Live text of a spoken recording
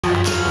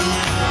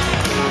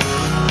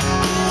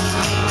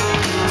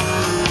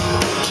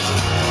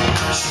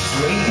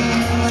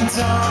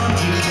song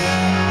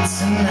again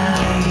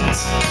tonight.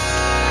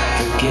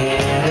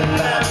 Forget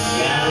about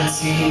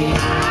reality.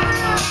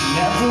 She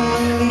never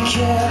really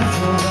cared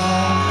for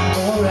wrong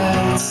or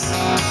right.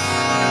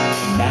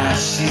 Now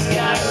she's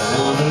got a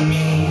hold of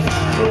me.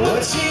 But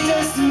what she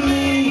does to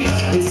me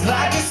is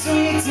like a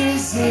sweet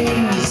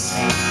disease.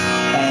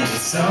 And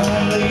it's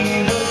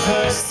only the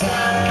first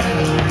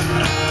time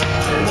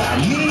that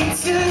I need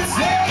to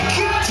take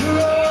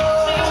control.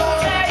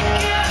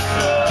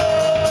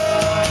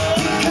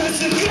 Because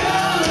the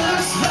girl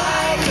looks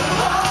like a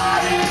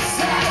heart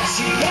attack.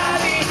 She got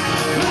me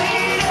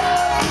laid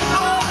up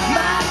on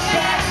my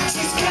back.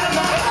 She's got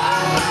my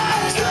heart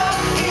locked up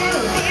in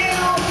a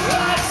little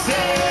box.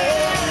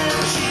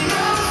 She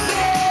knows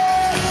it.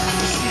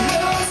 She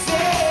knows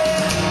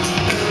it.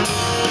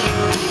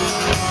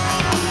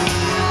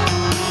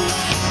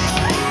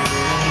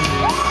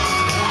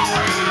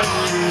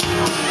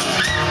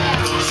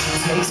 She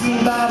takes me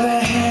by the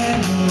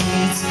hand and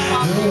leads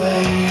the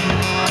way.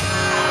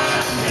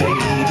 Baby,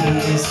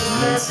 is it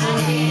meant to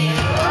be?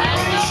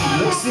 She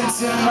looks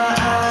into my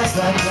eyes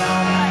like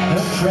I'm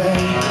her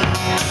prey.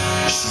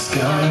 She's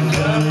gonna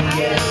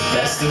get the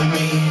best of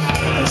me.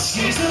 And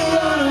she's a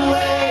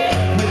runaway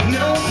with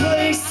no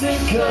place to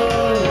go.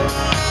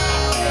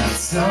 And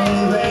it's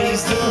always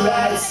the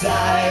right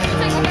side,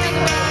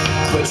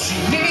 but she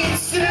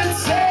needs to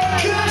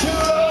take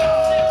control.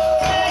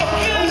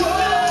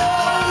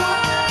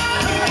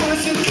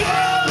 Because the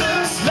girl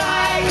looks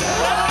like a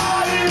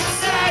heart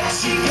attack.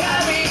 She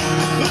got me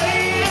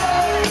laid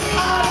up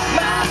on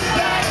my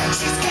back.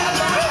 She's got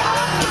my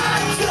heart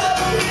locked up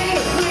in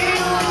a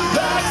little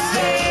box.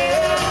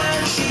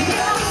 She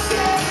knows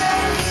it.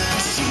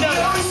 She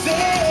knows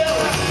it.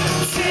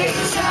 Tick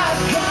tock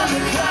on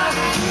the clock,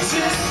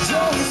 just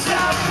don't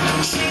stop.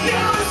 She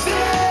knows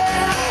it.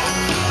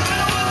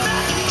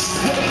 She's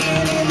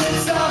waiting in the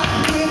dark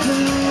with a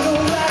little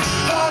black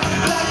heart,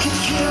 like a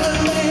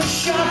killing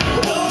shot.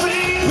 Oh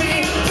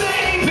baby,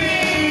 baby.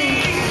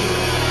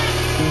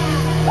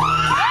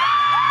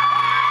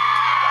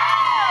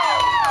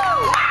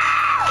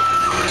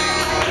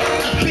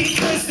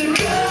 Because the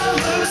girl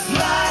looks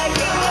like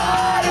a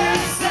heart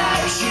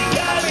attack. She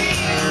got me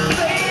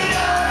laid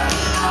up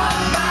on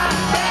my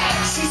back.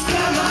 She's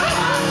got my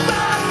heart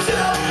locked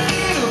up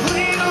in a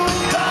little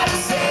box.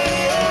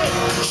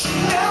 She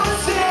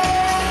knows it.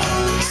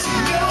 She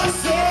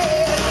knows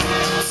it.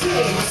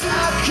 Tick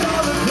tock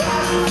on the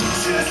clock,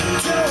 just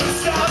don't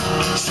stop.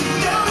 She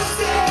knows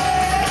it.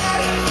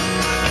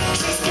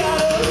 She's got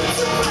a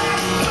little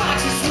black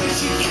boxes where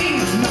she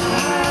keeps my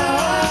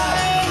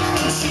heart.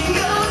 She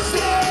knows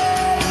it.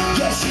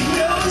 Yeah, she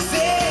knows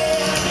it.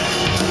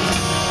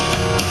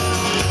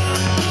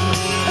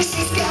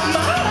 She's got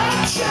my heart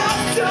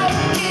chopped up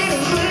in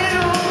a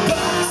little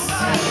box.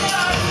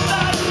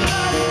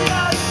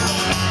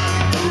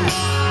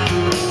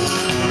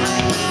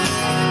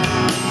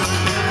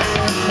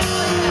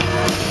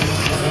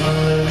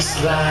 Looks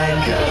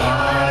like a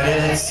heart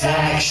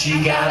attack. She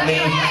got me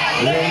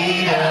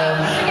laid up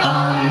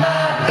on my